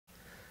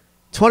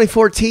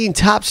2014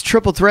 Topps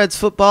Triple Threads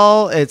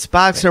football. It's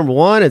box number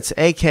 1. It's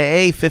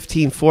AKA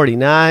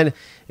 1549.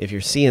 If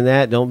you're seeing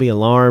that, don't be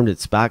alarmed.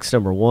 It's box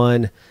number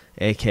 1,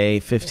 AKA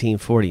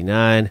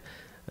 1549.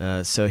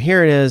 So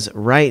here it is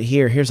right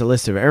here. Here's a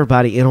list of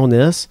everybody in on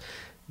this.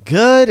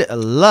 Good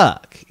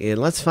luck. And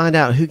let's find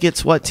out who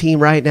gets what team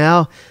right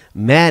now.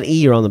 Matt E.,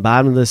 you're on the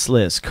bottom of this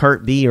list.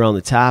 Kurt B., you're on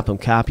the top. I'm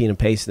copying and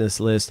pasting this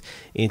list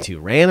into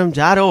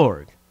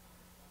random.org.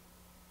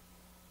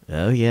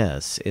 Oh,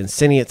 yes. And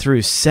sending it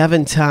through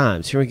 7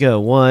 times. Here we go.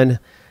 1,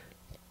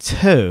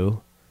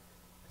 2,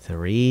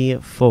 3,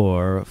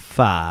 4,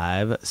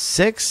 5,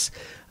 6.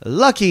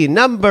 Lucky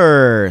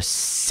number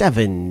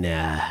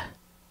 7.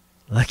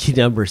 Lucky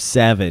number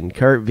 7.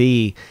 Kurt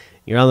B.,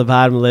 you're on the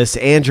bottom of the list.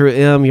 Andrew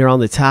M., you're on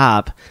the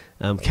top.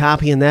 I'm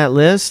copying that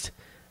list.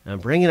 I'm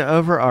bringing it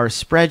over our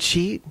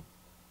spreadsheet.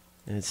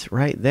 And it's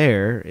right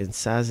there. And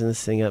sizing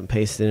this thing up and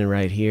pasting it in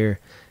right here.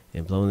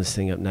 And blowing this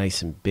thing up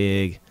nice and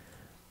big.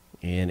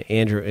 And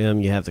Andrew M.,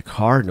 you have the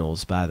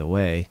Cardinals, by the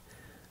way.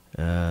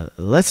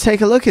 Let's take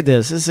a look at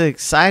this. This is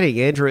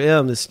exciting. Andrew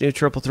M., this new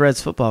Triple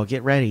Threads football.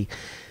 Get ready.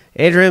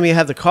 Andrew M., you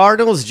have the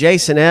Cardinals.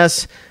 Jason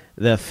S.,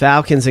 the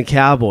Falcons and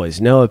Cowboys.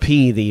 Noah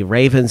P., the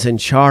Ravens and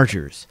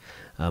Chargers.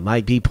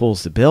 Mike B.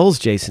 pulls the Bills.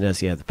 Jason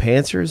S., you have the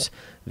Panthers.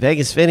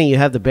 Vegas Vinny, you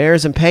have the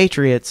Bears and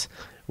Patriots.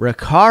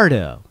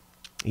 Ricardo,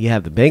 you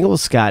have the Bengals.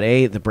 Scott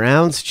A., the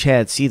Browns.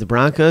 Chad C., the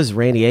Broncos.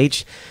 Randy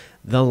H.,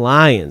 the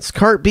Lions.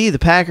 Kurt B., the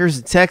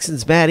Packers, the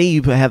Texans. Matt E.,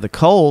 you have the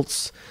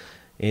Colts.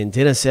 And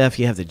Dennis F.,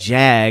 you have the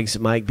Jags.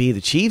 Mike B.,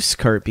 the Chiefs.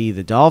 Kurt B.,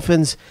 the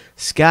Dolphins.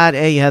 Scott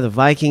A., you have the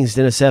Vikings.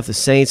 Dennis F., the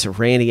Saints.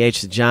 Randy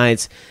H., the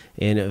Giants.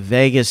 In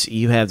Vegas,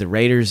 you have the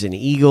Raiders and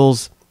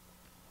Eagles.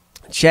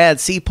 Chad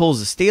C. pulls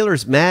the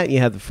Steelers. Matt, you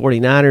have the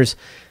 49ers.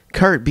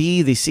 Kurt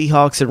B., the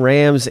Seahawks and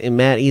Rams. And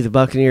Matt E., the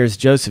Buccaneers.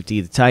 Joseph D.,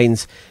 the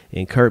Titans.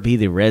 And Kurt B.,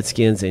 the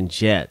Redskins and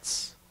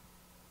Jets.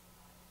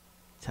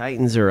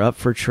 Titans are up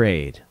for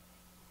trade.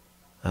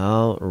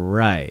 All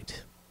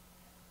right.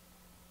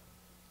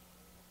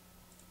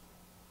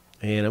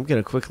 And I'm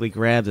going to quickly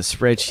grab the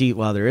spreadsheet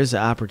while there is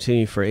an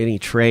opportunity for any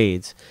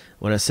trades.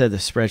 When I said the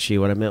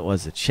spreadsheet, what I meant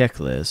was the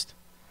checklist.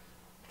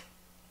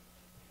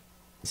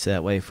 So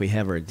that way if we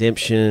have a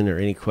redemption or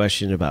any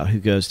question about who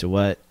goes to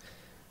what,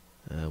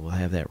 we'll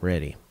have that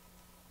ready.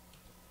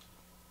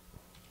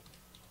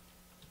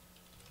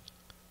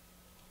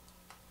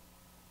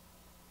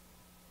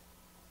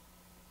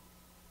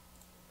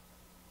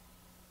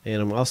 And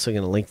I'm also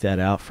going to link that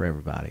out for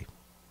everybody.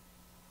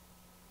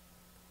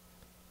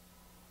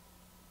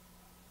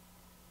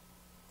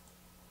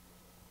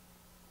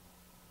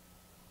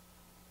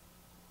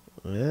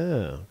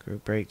 Oh,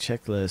 group break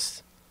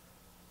checklist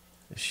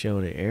is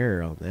showing an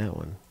error on that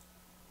one.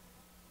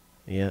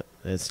 Yep,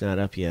 it's not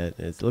up yet.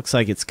 It looks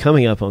like it's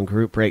coming up on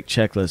group break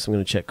checklist. I'm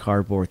going to check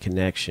cardboard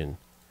connection.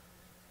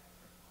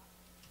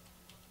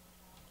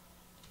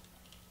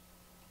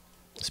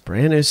 It's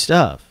brand new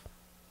stuff.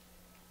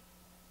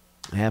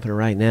 Happening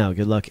right now.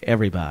 Good luck,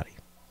 everybody.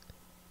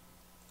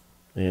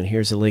 And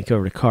here's a link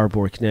over to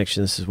Cardboard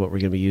Connection. This is what we're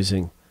going to be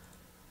using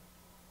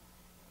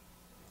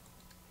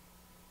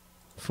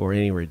for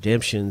any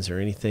redemptions or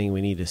anything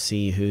we need to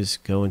see who's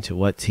going to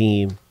what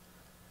team.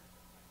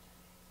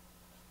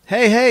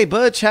 Hey,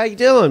 Butch, how you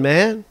doing,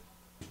 man?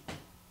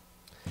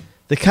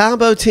 The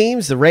combo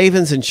teams, the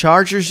Ravens and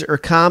Chargers, are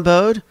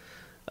comboed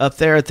up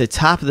there at the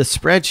top of the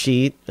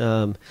spreadsheet.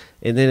 And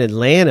then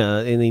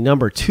Atlanta in the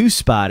number 2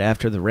 spot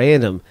after the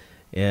random.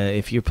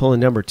 If you're pulling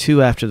number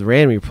 2 after the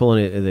random, you're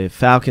pulling it, the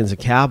Falcons and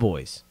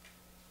Cowboys.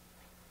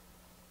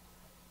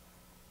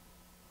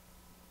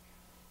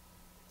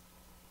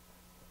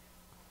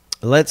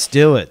 Let's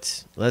do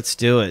it. Let's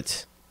do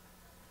it.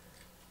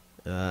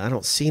 I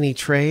don't see any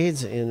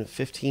trades in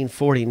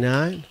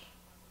 1549.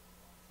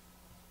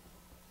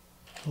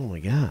 Oh, my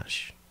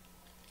gosh.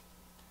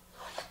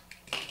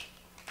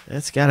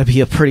 That's got to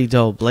be a pretty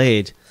dull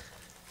blade.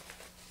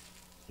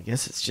 I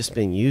guess it's just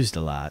been used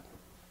a lot.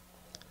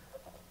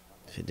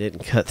 If it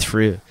didn't cut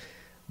through.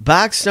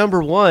 Box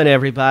number 1,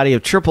 everybody,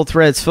 of Triple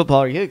Threads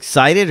football. Are you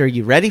excited? Are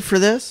you ready for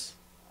this?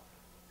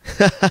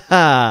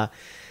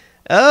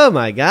 Oh,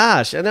 my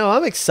gosh. I know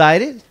I'm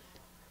excited.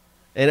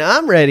 And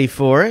I'm ready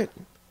for it.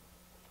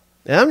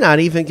 And I'm not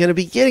even going to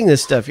be getting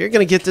this stuff. You're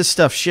going to get this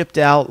stuff shipped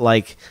out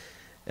like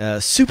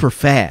super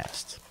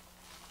fast.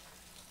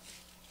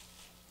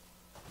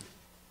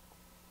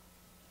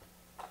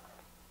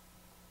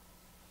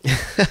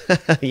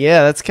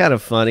 Yeah, that's kind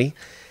of funny.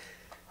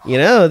 You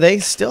know, they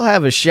still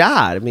have a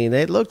shot. I mean,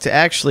 they looked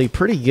actually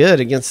pretty good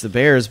against the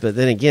Bears, but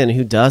then again,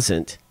 who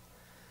doesn't?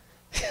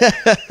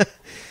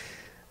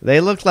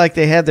 They looked like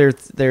they had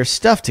their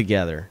stuff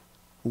together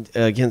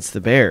against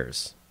the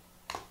Bears.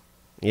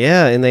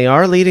 Yeah, and they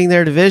are leading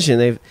their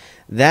division.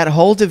 That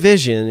whole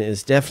division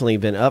has definitely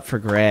been up for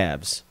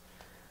grabs.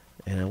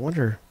 And I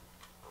wonder,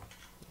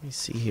 let me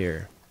see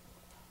here.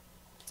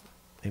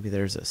 Maybe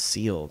there's a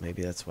seal.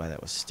 Maybe that's why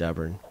that was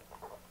stubborn.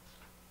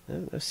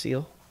 No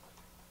seal.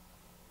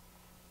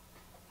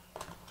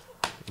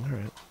 All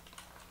right.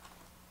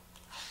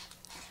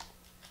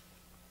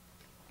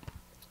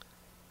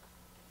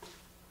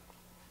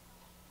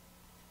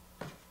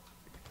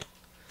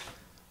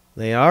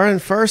 They are in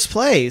first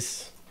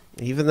place,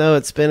 even though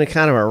it's been a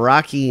kind of a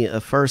rocky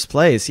first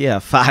place. Yeah,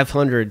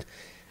 500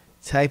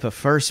 type of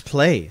first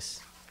place.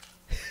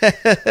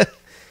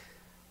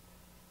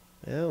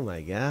 Oh,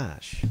 my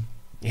gosh.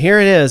 Here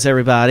it is,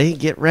 everybody.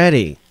 Get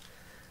ready.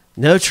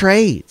 No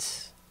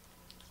trades.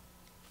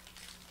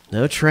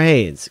 No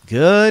trades.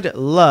 Good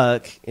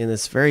luck in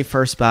this very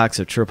first box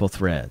of Triple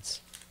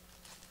Threads.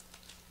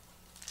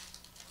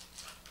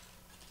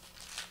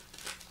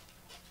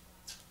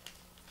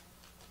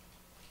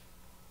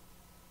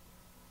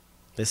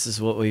 This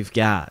is what we've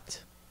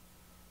got.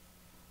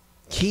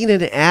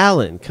 Keenan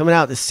Allen coming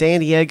out, the San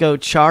Diego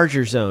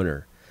Chargers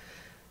owner.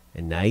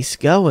 And nice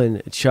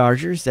going,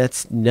 Chargers.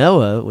 That's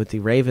Noah with the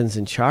Ravens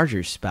and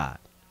Chargers spot.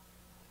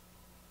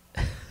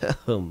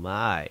 Oh,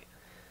 my.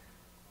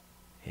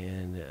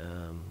 And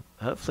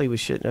hopefully we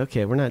shouldn't.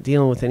 Okay, we're not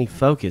dealing with any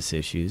focus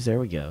issues. There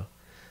we go.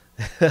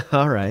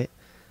 All right.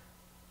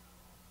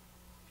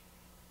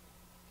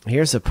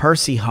 Here's a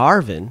Percy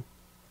Harvin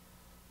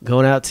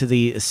going out to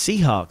the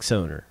Seahawks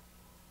owner.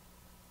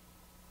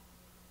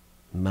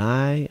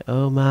 My,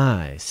 oh,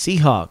 my.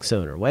 Seahawks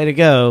owner. Way to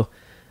go.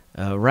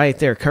 Right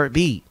there, Kurt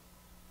B.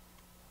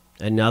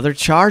 Another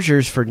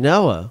Chargers for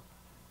Noah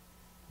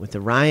with the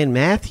Ryan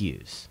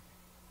Matthews.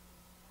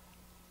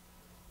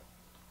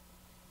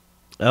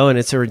 Oh, and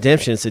it's a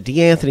redemption. It's a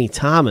DeAnthony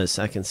Thomas.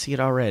 I can see it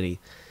already.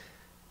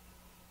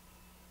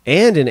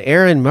 And an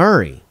Aaron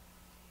Murray.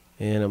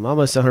 And I'm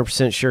almost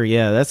 100% sure,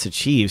 yeah, that's the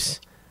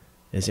Chiefs,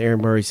 as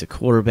Aaron Murray's the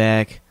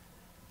quarterback.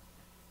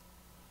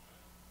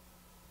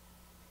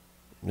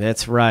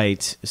 That's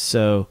right.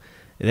 So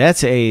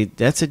that's a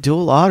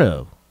dual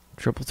auto.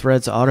 Triple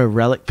Threads auto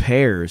relic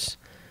pairs.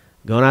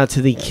 Going out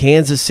to the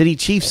Kansas City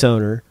Chiefs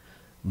owner,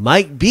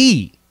 Mike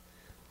B.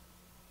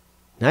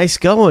 Nice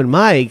going,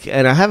 Mike.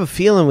 And I have a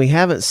feeling we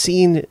haven't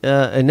seen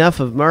enough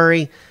of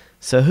Murray.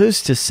 So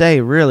who's to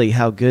say, really,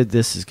 how good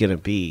this is going to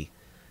be?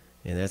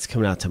 And that's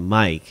coming out to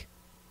Mike.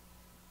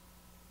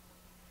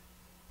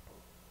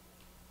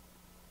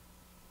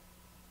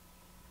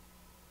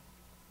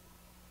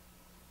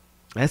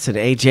 That's an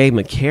A.J.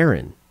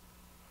 McCarron.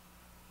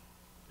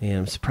 And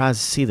I'm surprised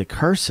to see the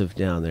cursive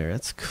down there.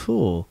 That's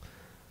cool.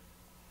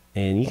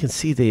 And you can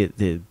see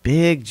the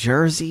big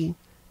jersey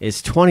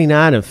is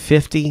 29 of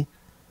 50.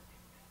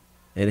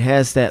 It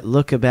has that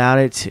look about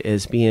it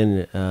as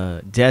being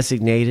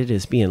designated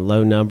as being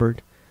low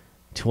numbered.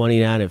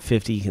 29 of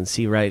 50, you can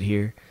see right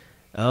here.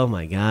 Oh,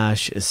 my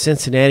gosh.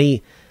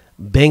 Cincinnati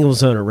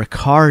Bengals owner,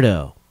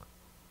 Ricardo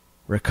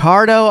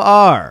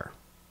R.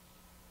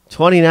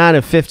 29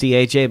 of 50,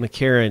 A.J.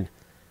 McCarron.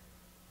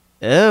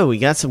 Oh, we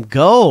got some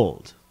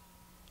gold.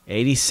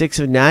 86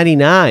 of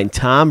 99,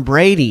 Tom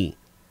Brady.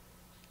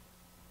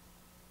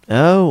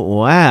 Oh,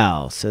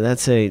 wow. So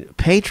that's a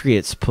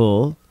Patriots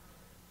pull.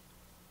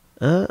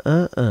 And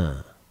I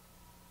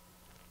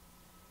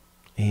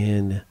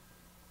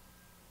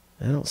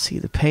don't see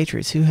the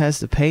Patriots. Who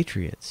has the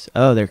Patriots?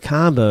 Oh, they're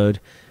comboed.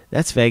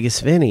 That's Vegas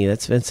Vinny.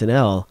 That's Vincent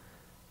L.,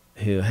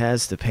 who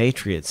has the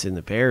Patriots in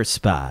the Bears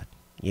spot.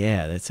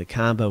 Yeah, that's a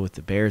combo with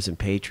the Bears and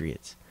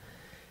Patriots.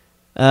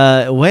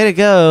 Way to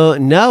go,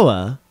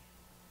 Noah.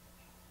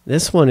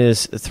 This one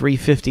is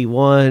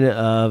 351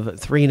 of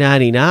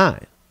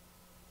 399.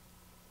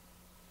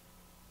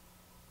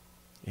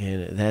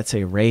 And that's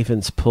a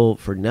Ravens pull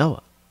for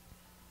Noah.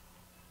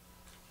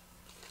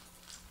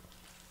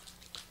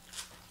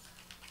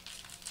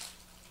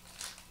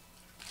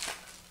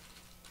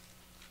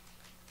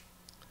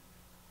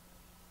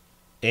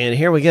 And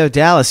here we go,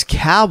 Dallas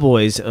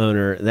Cowboys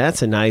owner.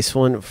 That's a nice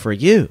one for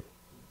you.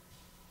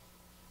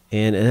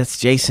 And that's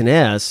Jason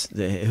S.,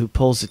 who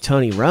pulls the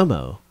Tony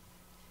Romo.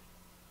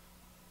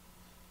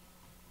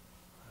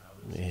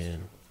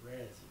 Man.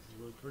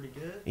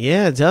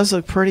 Yeah, it does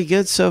look pretty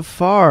good so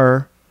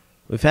far.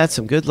 We've had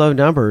some good low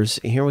numbers.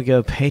 And here we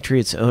go,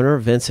 Patriots owner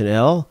Vincent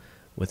L.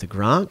 with the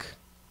Gronk.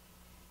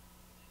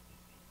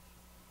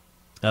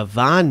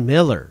 Von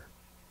Miller.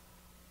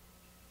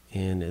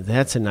 And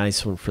that's a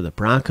nice one for the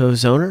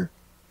Broncos owner.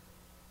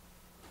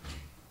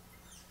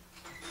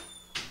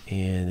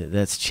 And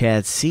that's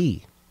Chad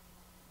C.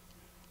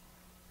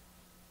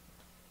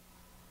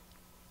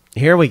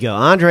 Here we go.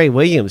 Andre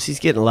Williams. He's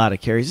getting a lot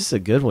of carries. This is a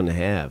good one to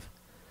have.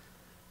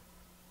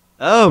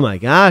 Oh, my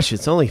gosh.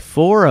 It's only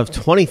 4 of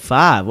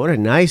 25. What a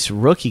nice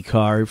rookie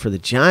card for the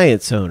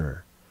Giants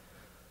owner.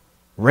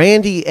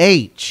 Randy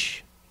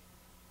H.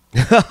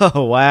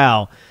 Oh,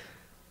 wow.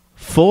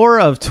 4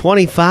 of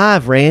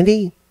 25,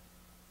 Randy.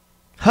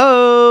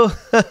 Ho!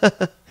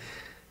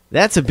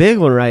 That's a big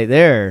one right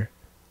there.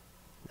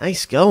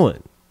 Nice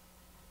going.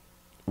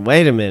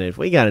 Wait a minute.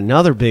 We got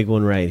another big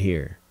one right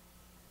here.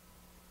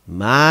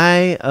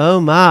 My, oh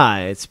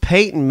my. It's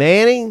Peyton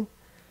Manning,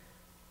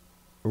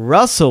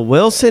 Russell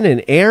Wilson,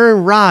 and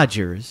Aaron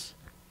Rodgers.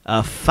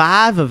 A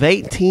 5 of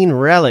 18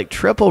 relic.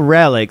 Triple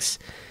relics.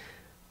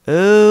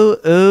 Ooh,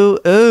 ooh,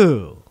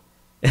 ooh.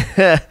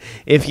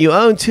 If you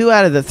own 2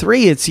 out of the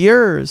 3, it's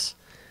yours.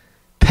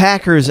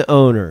 Packers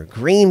owner,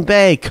 Green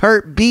Bay,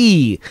 Kurt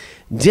B.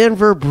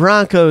 Denver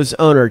Broncos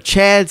owner,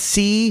 Chad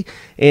C.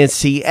 And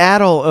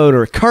Seattle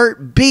owner,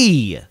 Kurt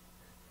B.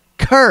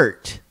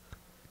 Kurt.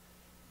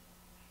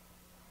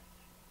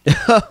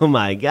 Oh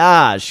my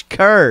gosh,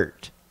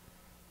 Kurt.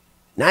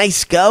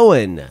 Nice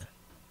going.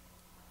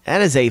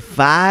 That is a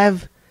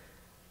 5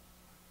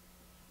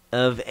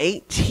 of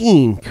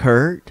 18,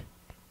 Kurt.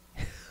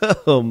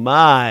 Oh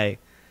my.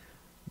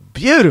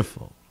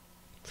 Beautiful.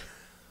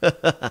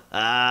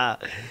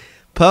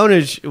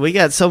 Ponage, we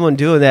got someone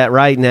doing that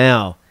right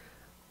now.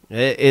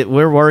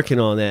 We're working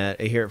on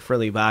that here at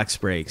Friendly Box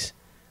Breaks.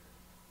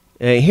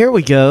 Here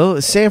we go.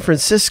 San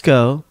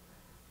Francisco.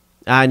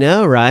 I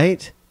know,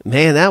 right?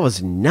 Man, that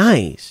was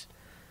nice.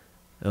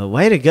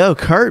 Way to go,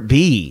 Kurt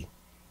B.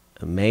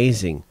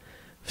 Amazing.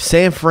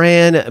 San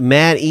Fran,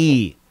 Matt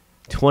E.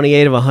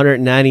 28 of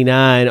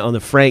 199 on the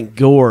Frank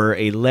Gore,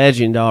 a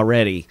legend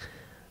already.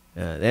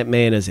 That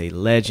man is a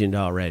legend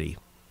already.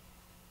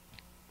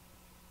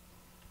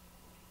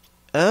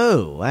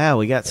 Oh, wow,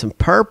 we got some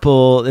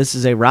purple. This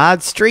is a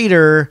Rod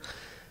Streeter,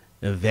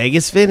 a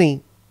Vegas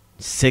Vinny.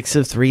 6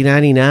 of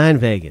 399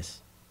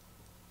 Vegas.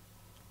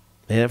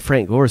 Man, that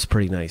Frank Gore is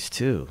pretty nice,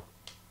 too.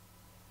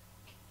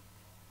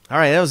 All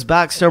right, that was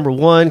box number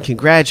 1.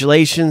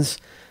 Congratulations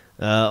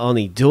on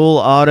the dual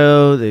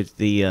auto,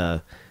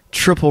 the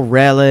triple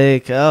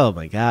relic. Oh,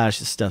 my gosh,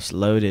 this stuff's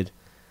loaded.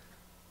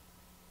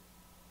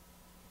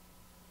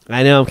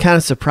 I know, I'm kind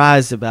of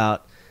surprised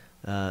about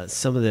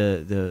some of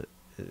the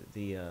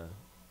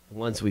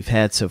ones we've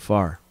had so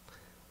far.